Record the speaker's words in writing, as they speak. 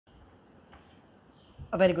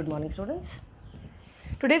A very good morning, students.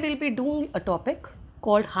 Today we will be doing a topic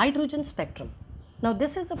called hydrogen spectrum. Now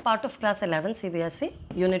this is a part of class 11 CBSE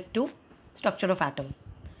unit 2 structure of atom.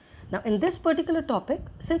 Now in this particular topic,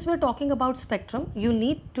 since we are talking about spectrum, you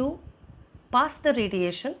need to pass the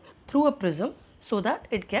radiation through a prism so that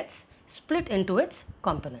it gets split into its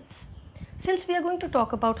components. Since we are going to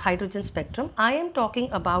talk about hydrogen spectrum, I am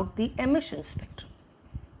talking about the emission spectrum.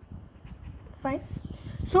 Fine.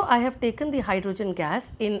 So I have taken the hydrogen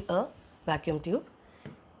gas in a vacuum tube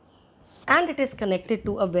and it is connected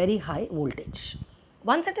to a very high voltage.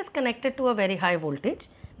 Once it is connected to a very high voltage,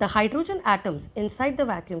 the hydrogen atoms inside the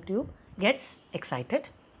vacuum tube gets excited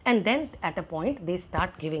and then at a point they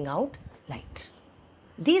start giving out light.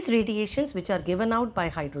 These radiations which are given out by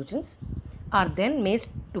hydrogens are then made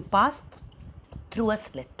to pass through a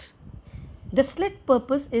slit. The slit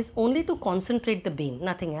purpose is only to concentrate the beam,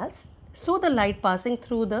 nothing else. So the light passing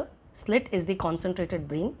through the slit is the concentrated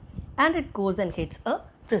beam and it goes and hits a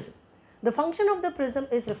prism. The function of the prism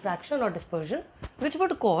is refraction or dispersion, which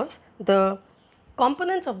would cause the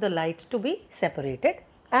components of the light to be separated,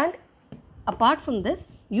 and apart from this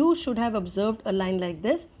you should have observed a line like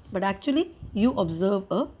this, but actually you observe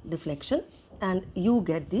a deflection and you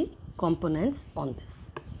get the components on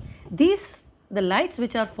this. The lights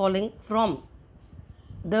which are falling from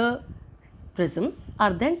the prism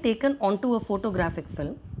are then taken onto a photographic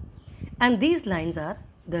film and these lines are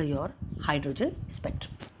your hydrogen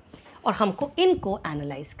spectrum और हमको इनको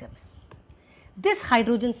analyze करना है. This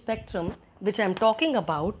hydrogen spectrum which I am talking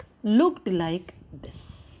about looked like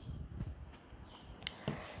this.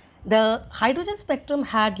 The hydrogen spectrum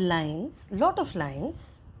had lines, lot of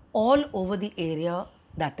lines all over the area,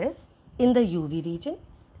 that is in the UV region,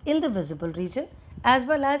 in the visible region as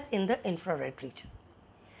well as in the infrared region.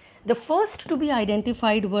 The first to be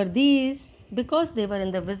identified were these because they were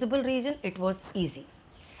in the visible region, it was easy.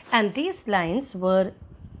 And these lines were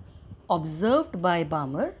observed by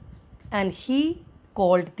Balmer and he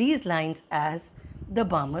called these lines as the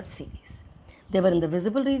Balmer series. They were in the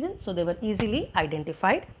visible region, so they were easily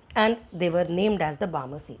identified and they were named as the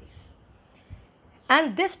Balmer series.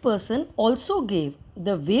 And this person also gave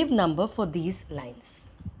the wave number for these lines.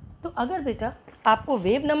 तो अगर बेटा आपको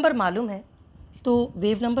wave number मालूम है तो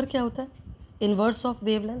wave number क्या होता है? इन्वर्स ऑफ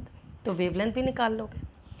वेवलेंथ, तो वेवलेंथ भी निकाल लोगे,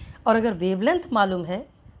 और अगर वेवलेंथ मालूम है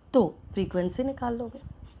तो फ्रीक्वेंसी निकाल लोगे,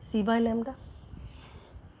 c by lambda.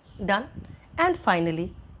 Done. And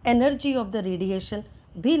finally energy of the radiation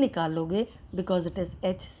भी निकाल लोगे because it is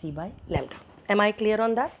hc by lambda. Am I clear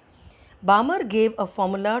on that? Balmer gave a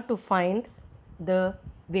formula to find the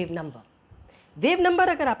wave number. Wave number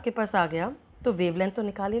अगर आपके पास आ गया तो wavelength तो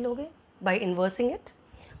निकाल ही लोगे by inversing it.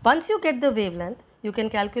 Once you get the wavelength, you can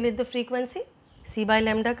calculate the frequency c by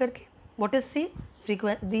lambda करके. What is c?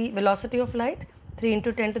 The velocity of light 3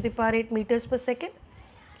 into 10 to the power 8 meters per second.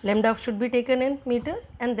 Lambda should be taken in meters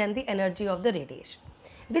and then the energy of the radiation.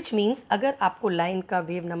 Which means अगर आपको line का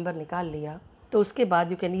wave number निकाल लिया तो उसके बाद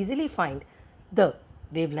you can easily find the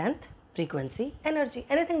wavelength, frequency, energy,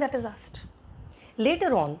 anything that is asked.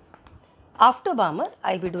 Later on, after Balmer,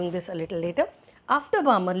 I will be doing this a little later. After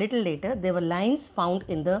Balmer, little later, there were lines found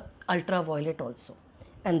in the ultraviolet also,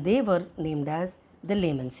 and they were named as the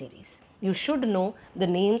Lehman series. You should know the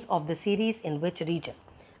names of the series in which region.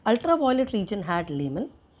 Ultraviolet region had Lehman,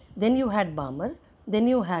 then you had Balmer, then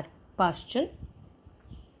you had Paschen,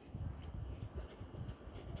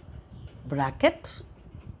 Brackett,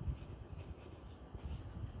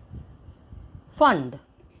 Fund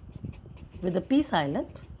with a P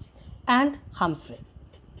silent, and Humphrey.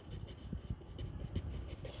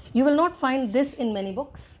 You will not find this in many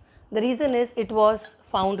books. The reason is it was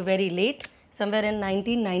found very late, somewhere in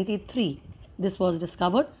 1993 this was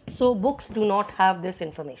discovered. So books do not have this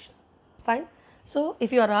information. Fine. So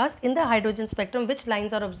if you are asked in the hydrogen spectrum which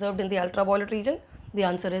lines are observed in the ultraviolet region, the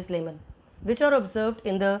answer is Lehman. Which are observed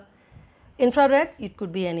in the infrared, it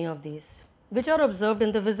could be any of these. Which are observed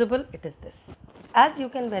in the visible, it is this. As you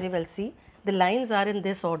can very well see, the lines are in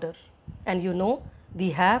this order and you know we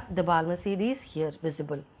have the Balmer series here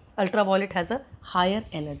visible. Ultraviolet has a higher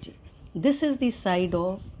energy. This is the side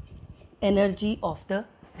of energy of the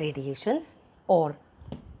radiations or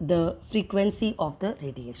the frequency of the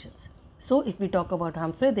radiations. So if we talk about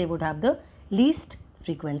Humphrey, they would have the least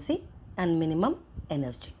frequency and minimum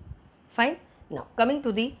energy. Fine. Now coming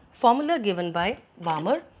to the formula given by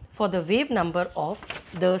Balmer for the wave number of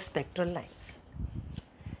the spectral lines.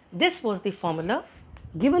 This was the formula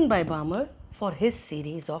given by Balmer for his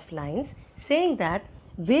series of lines, saying that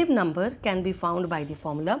wave number can be found by the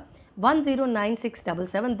formula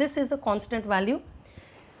 109677. This is a constant value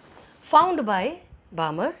found by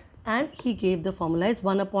Balmer and he gave the formula as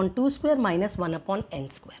 1 upon 2 square minus 1 upon n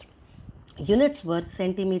square. Units were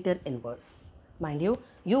centimeter inverse. Mind you,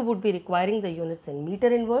 you would be requiring the units in meter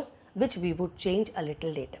inverse, which we would change a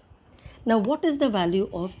little later. Now, what is the value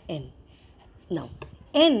of n? Now,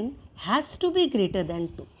 n has to be greater than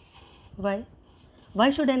 2. Why?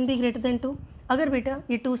 Why should n be greater than 2? अगर बेटा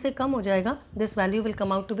ये 2 से कम हो जाएगा, this value will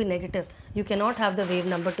come out to be negative. You cannot have the wave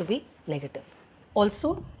number to be negative.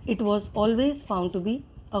 Also, it was always found to be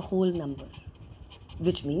a whole number,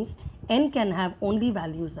 which means n can have only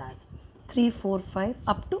values as 3, 4, 5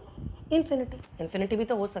 up to infinity. Infinity भी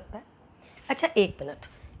तो हो सकता है. अच्छा एक minute.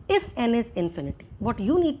 If n is infinity, what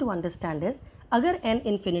you need to understand is अगर n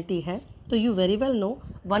infinity है तो you very well know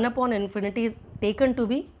 1 upon infinity is taken to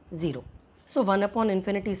be 0. So 1 upon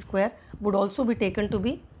infinity square would also be taken to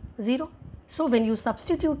be 0. So when you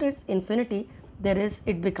substitute its infinity,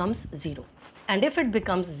 it becomes 0. And if it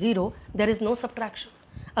becomes 0, there is no subtraction.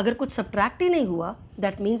 अगर कुछ subtract ही नहीं हुआ,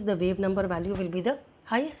 that means the wave number value will be the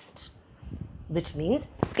highest. Which means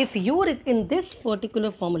if you in this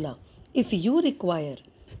particular formula, if you require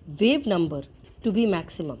wave number to be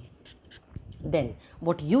maximum, then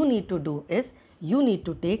what you need to do is you need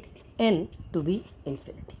to take n to be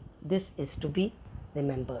infinity. This is to be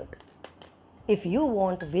remembered. If you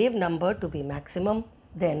want wave number to be maximum,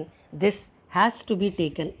 then this has to be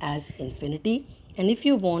taken as infinity, and if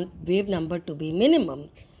you want wave number to be minimum,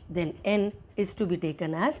 then n is to be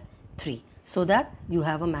taken as 3, so that you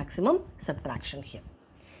have a maximum subtraction here.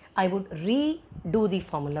 I would redo the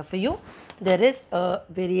formula for you. There is a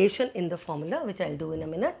variation in the formula which I'll do in a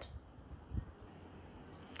minute.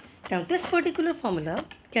 Now this particular formula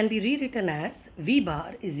can be rewritten as V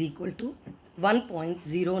bar is equal to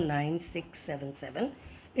 1.09677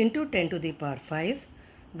 into 10 to the power 5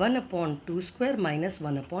 1 upon 2 square minus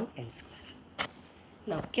 1 upon n square.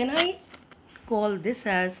 Now can I call this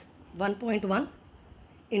as 1.1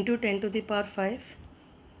 into 10 to the power 5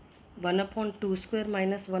 1 upon 2 square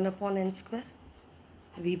minus 1 upon n square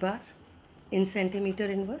V bar in centimeter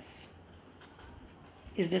inverse?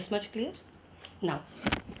 Is this much clear? Now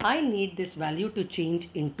I need this value to change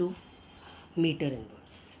into meter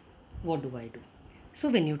inverse. What do I do? So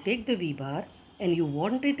when you take the V bar and you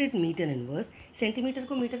want it in meter inverse, centimeter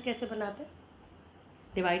को meter कैसे बनाते हैं?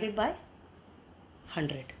 Divided by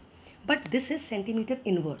 100. But this is centimeter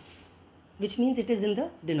inverse, which means it is in the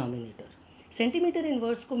denominator. Centimeter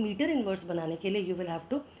inverse को meter inverse बनाने के लिए you will have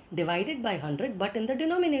to divide it by 100, but in the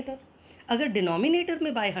denominator. अगर denominator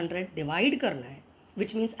में by 100 divide करना है,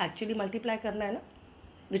 which means actually multiply करना है ना,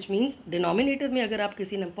 which means denominator में अगर आप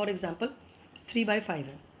किसी नंबर, for example 3/5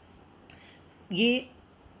 है, ये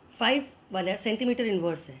 5 वाला सेंटीमीटर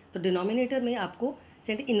इन्वर्स है, तो डिनोमिनेटर में आपको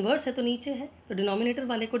इन्वर्स है तो नीचे है, तो डिनोमिनेटर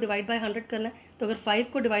वाले को डिवाइड बाय 100 करना है, तो अगर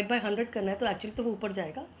 5 को डिवाइड बाय 100 करना है तो एक्चुअली तो वो ऊपर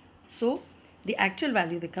जाएगा. So the actual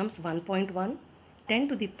value becomes 1.1 10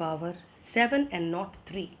 to the power 7 and not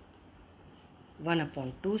 3 1 upon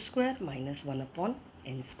 2 square minus 1 upon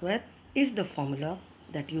n square is the formula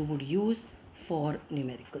that you would use for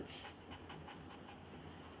numericals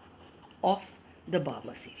of the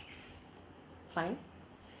Balmer series. Fine.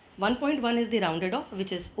 1.1 is the rounded off,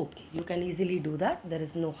 which is okay. You can easily do that. There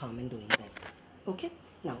is no harm in doing that. Okay.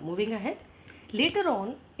 Now moving ahead. Later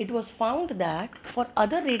on, it was found that for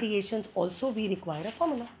other radiations also we require a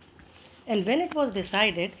formula. And when it was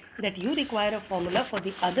decided that you require a formula for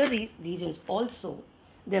the other regions also,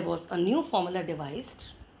 there was a new formula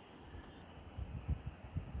devised.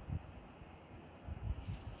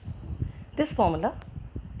 This formula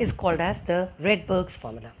is called as the Burks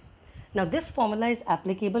formula. Now this formula is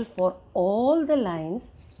applicable for all the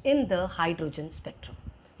lines in the hydrogen spectrum.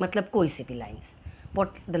 मतलब कोई सी भी lines.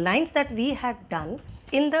 What the lines that we had done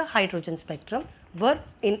in the hydrogen spectrum were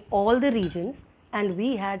in all the regions, and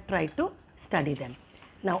we had tried to study them.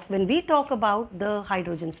 Now when we talk about the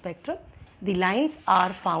hydrogen spectrum, the lines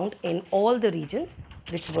are found in all the regions,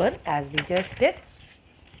 which were, as we just did,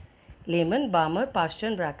 Lehman, Balmer,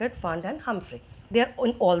 Paschen, Brackett, Fund and Humphrey. They are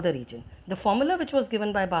in all the region. The formula which was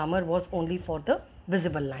given by Balmer was only for the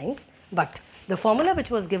visible lines, but the formula which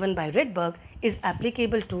was given by Rydberg is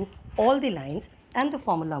applicable to all the lines, and the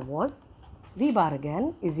formula was V bar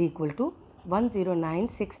again is equal to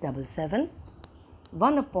 109677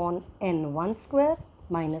 1 upon n1 square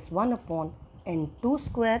minus 1 upon n2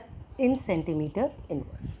 square in centimeter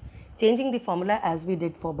inverse. Changing the formula as we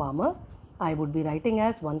did for Balmer, I would be writing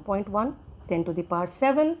as 1.1 10 to the power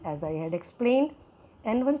 7, as I had explained,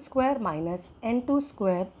 n1 square minus n2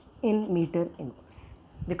 square in meter inverse,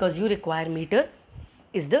 because you require meter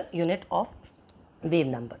is the unit of wave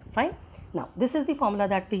number. Fine. Now this is the formula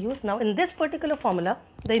that we use. Now in this particular formula,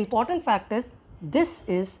 the important fact is this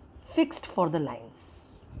is fixed for the lines,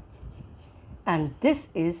 and this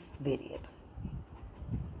is variable.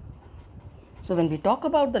 So when we talk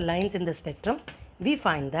about the lines in the spectrum, we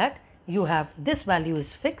find that you have this value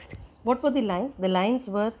is fixed. What were the lines? The lines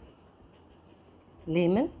were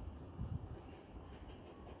Lehman,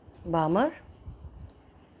 Balmer,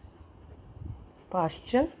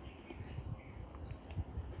 Paschen,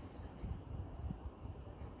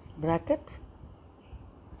 bracket,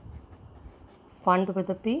 Fund with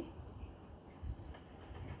a P,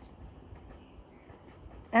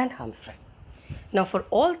 and Humphrey. Now for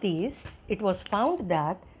all these, it was found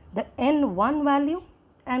that the N1 value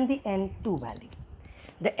and the N2 value.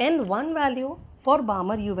 The N1 value for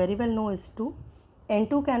Balmer you very well know is 2.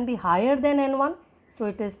 N2 can be higher than N1, so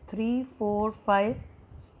it is 3, 4, 5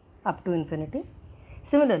 up to infinity.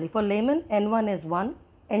 Similarly for Lehman, N1 is 1,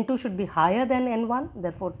 N2 should be higher than N1,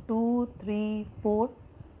 therefore 2, 3, 4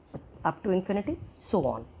 up to infinity, so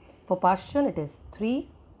on. For Paschen it is 3,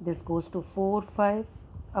 this goes to 4, 5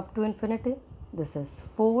 up to infinity, this is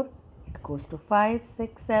 4, it goes to 5,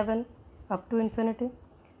 6, 7 up to infinity,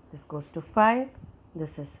 this goes to 5,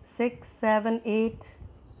 this is 6, 7, 8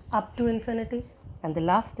 up to infinity, and the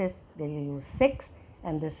last is where you use 6,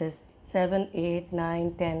 and this is 7, 8,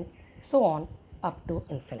 9, 10, so on up to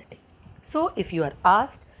infinity. So if you are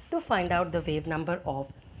asked to find out the wave number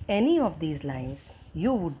of any of these lines,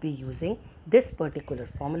 you would be using this particular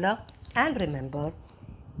formula. And remember,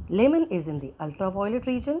 Lehman is in the ultraviolet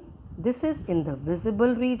region, this is in the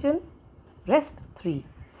visible region, rest 3,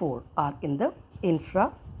 4 are in the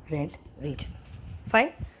infrared region.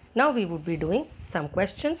 Fine. Now we would be doing some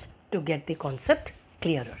questions to get the concept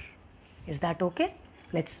clearer. Is that okay?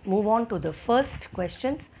 Let's move on to the first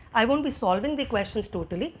questions. I won't be solving the questions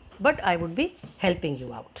totally, but I would be helping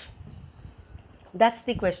you out. That's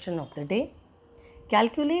the question of the day.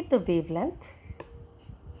 Calculate the wavelength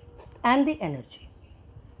and the energy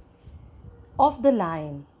of the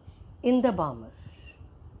line in the Balmer,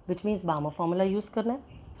 which means Balmer formula use karna hai.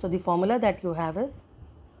 So the formula that you have is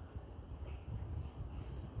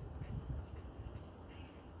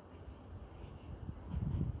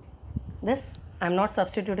this. I am not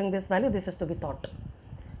substituting this value, this is to be thought.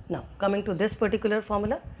 Now coming to this particular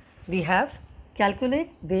formula, we have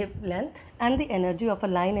calculate wavelength and the energy of a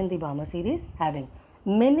line in the Balmer series having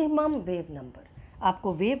minimum wave number.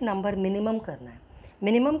 आपको wave number minimum करना है.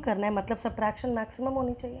 Minimum करना है मतलब subtraction maximum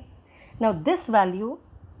होनी चाहिए. Now this value,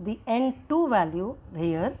 the N2 value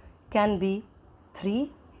here can be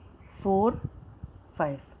 3, 4,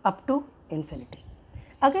 5 up to infinity.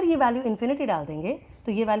 अगर ये value infinity डाल देंगे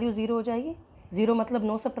तो ये value 0 हो जाएगी. 0 मतलब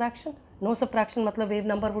no subtraction. No subtraction मतलब wave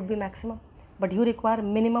number would be maximum. But you require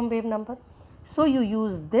minimum wave number. So you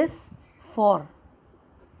use this for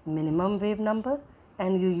minimum wave number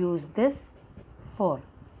and you use this for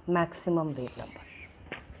maximum wave number.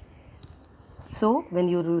 So when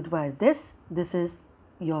you require this, this is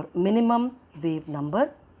your minimum wave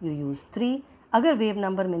number. You use 3. अगर wave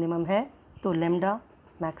number minimum है तो lambda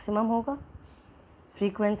maximum होगा,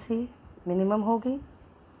 frequency minimum होगी,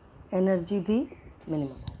 energy भी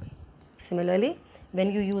minimum होगी. Similarly,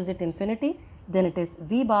 when you use it infinity, then it is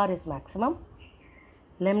V bar is maximum,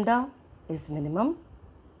 lambda is minimum,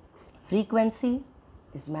 frequency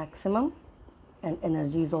is maximum, and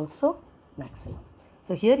energy is also maximum.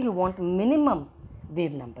 So here you want minimum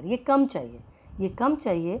wave number. ये कम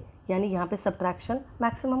चाहिए, यानी यहाँ पे subtraction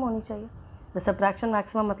maximum होनी चाहिए. The subtraction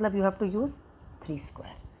maximum मतलब you have to use 3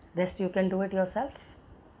 square. Rest you can do it yourself.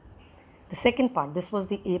 The second part, this was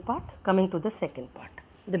the A part. Coming to the second part.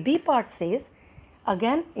 The B part says,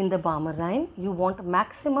 again in the Balmer line, you want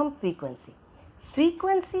maximum frequency.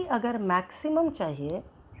 Frequency अगर maximum चाहिए,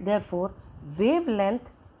 therefore wavelength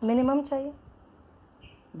minimum चाहिए.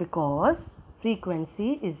 Because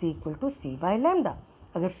frequency is equal to C by lambda.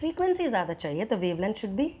 अगर frequency ज़्यादा चाहिए तो wavelength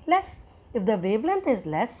should be less. If the wavelength is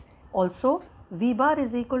less, also V bar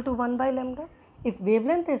is equal to 1 by lambda. If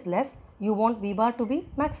wavelength is less, you want V bar to be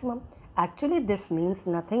maximum. Actually, this means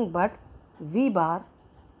nothing but V bar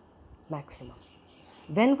maximum.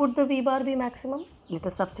 When would the V bar be maximum? Let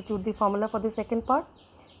us substitute the formula for the second part.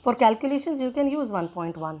 For calculations, you can use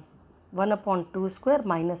 1.1. 1 upon 2 square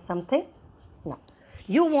minus something. Now,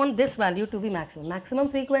 you want this value to be maximum. Maximum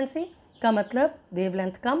frequency का मतलब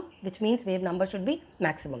wavelength come, which means wave number should be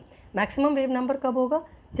maximum. Maximum wave number कब होगा?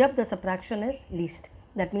 जब the subtraction is least.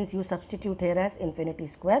 That means you substitute here as infinity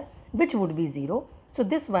square, which would be 0. So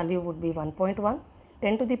this value would be 1.1,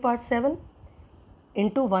 10 to the power 7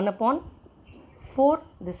 into 1 upon 4.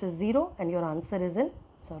 This is 0 and your answer is in,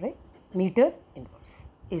 meter inverse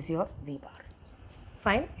is your V bar.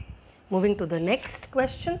 Fine. Moving to the next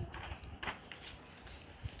question.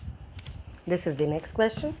 This is the next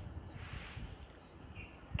question.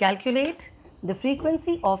 Calculate the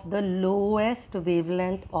frequency of the lowest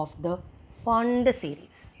wavelength of the fund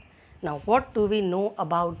series. Now, what do we know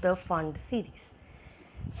about the fund series?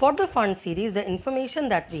 For the fund series, the information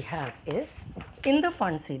that we have is, in the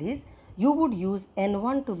fund series, you would use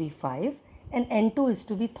N1 to be 5 and N2 is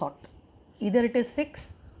to be thought. Either it is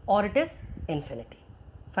 6 or it is infinity.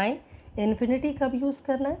 Fine. Infinity कब use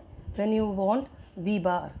करना है? When you want V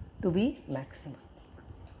bar to be maximum.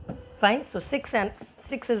 Fine. So 6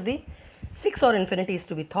 is the 6 or infinity is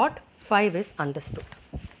to be thought, 5 is understood.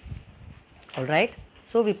 Alright.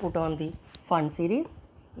 So we put on the fund series.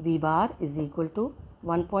 V bar is equal to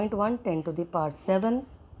 1.1 10 to the power 7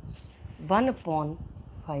 1 upon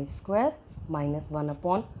 5 square minus 1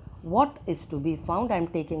 upon what is to be found. I am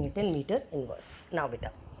taking it in meter inverse. Now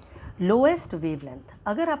beta, lowest wavelength.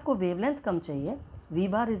 अगर आपको wavelength कम चाहिए, V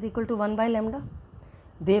bar is equal to 1 by lambda.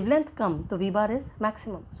 Wavelength कम तो V bar is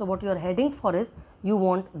maximum. So what you are heading for is you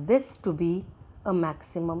want this to be a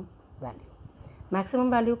maximum value. Maximum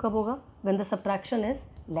value कब होगा? When the subtraction is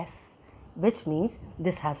less, which means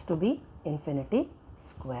this has to be infinity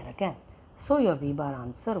square again. So your V bar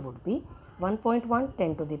answer would be 1.1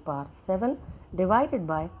 10 to the power 7 divided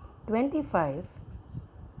by 25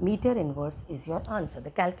 meter inverse is your answer.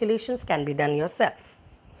 The calculations can be done yourself.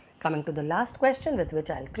 Coming to the last question with which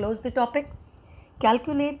I will close the topic.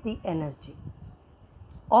 Calculate the energy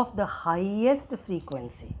of the highest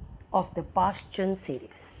frequency of the Paschen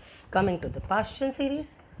series. Coming to the Paschen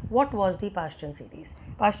series, what was the Paschen series?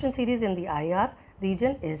 Paschen series in the IR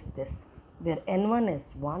region is this, where N1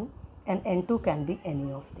 is 1 and N2 can be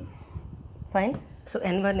any of these. Fine. So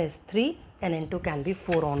N1 is 3 and N2 can be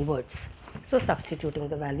 4 onwards. So substituting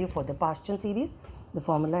the value for the Paschen series, the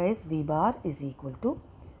formula is V bar is equal to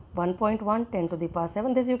 1.1 10 to the power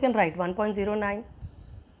 7. This you can write 1.09.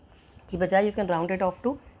 Ki bajai you can round it off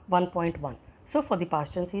to 1.1. So for the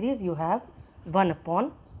Paschen series you have 1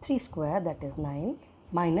 upon 3 square, that is 9,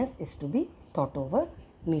 minus is to be thought over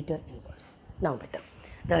meter inverse. Now beta,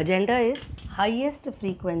 the agenda is highest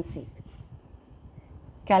frequency.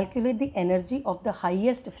 Calculate the energy of the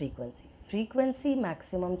highest frequency. Frequency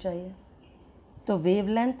maximum चाहिए, तो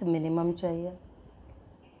wavelength minimum चाहिए,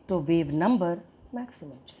 तो wave number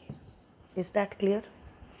maximum चाहिए. Is that clear?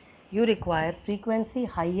 You require frequency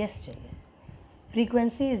highest चाहिए.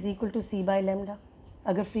 Frequency is equal to C by lambda.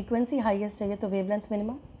 अगर frequency highest चाहिए तो wavelength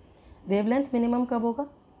minimum. Wavelength minimum कब होगा?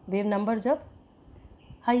 Wave number जब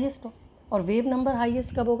highest हो. और wave number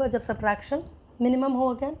highest कब होगा? जब subtraction minimum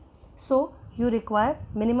हो again. So you require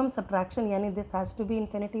minimum subtraction, यानी this has to be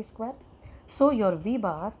infinity square. So your V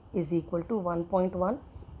bar is equal to 1.1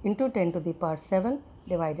 into 10 to the power 7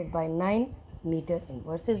 divided by 9 meter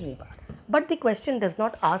inverse is V bar. But the question does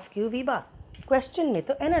not ask you V bar. Question में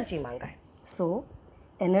तो energy मांगा है. So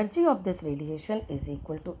energy of this radiation is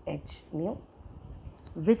equal to h mu,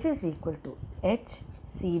 which is equal to h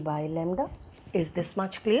c by lambda. Is this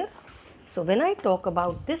much clear? So when I talk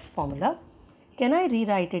about this formula, can I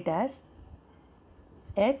rewrite it as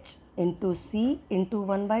h into c into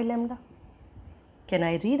 1 by lambda? Can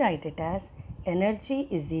I rewrite it as energy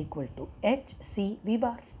is equal to h c V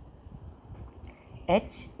bar?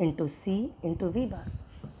 H into c into V bar.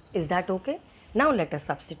 Is that okay? Now let us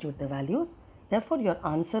substitute the values. Therefore your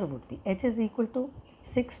answer would be h is equal to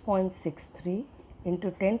 6.63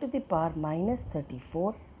 into 10 to the power minus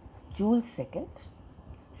 34 joules second.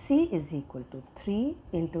 C is equal to 3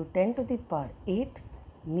 into 10 to the power 8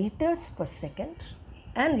 meters per second,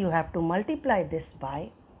 and you have to multiply this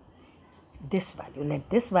by this value. Let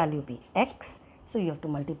this value be x. So you have to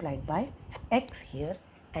multiply it by x here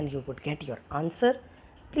and you would get your answer.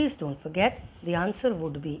 Please don't forget the answer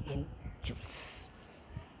would be in joules.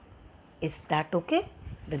 Is that okay?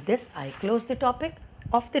 With this I close the topic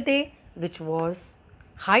of the day, which was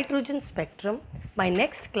hydrogen spectrum. My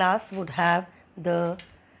next class would have the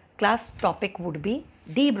class topic would be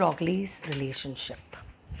de Broglie's relationship.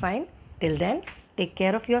 Fine. Till then, take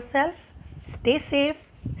care of yourself. Stay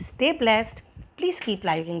safe. Stay blessed. Please keep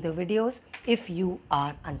liking the videos if you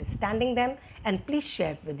are understanding them, and please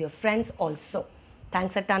share it with your friends also.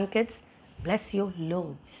 Thanks a ton, kids. Bless you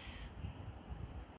loads.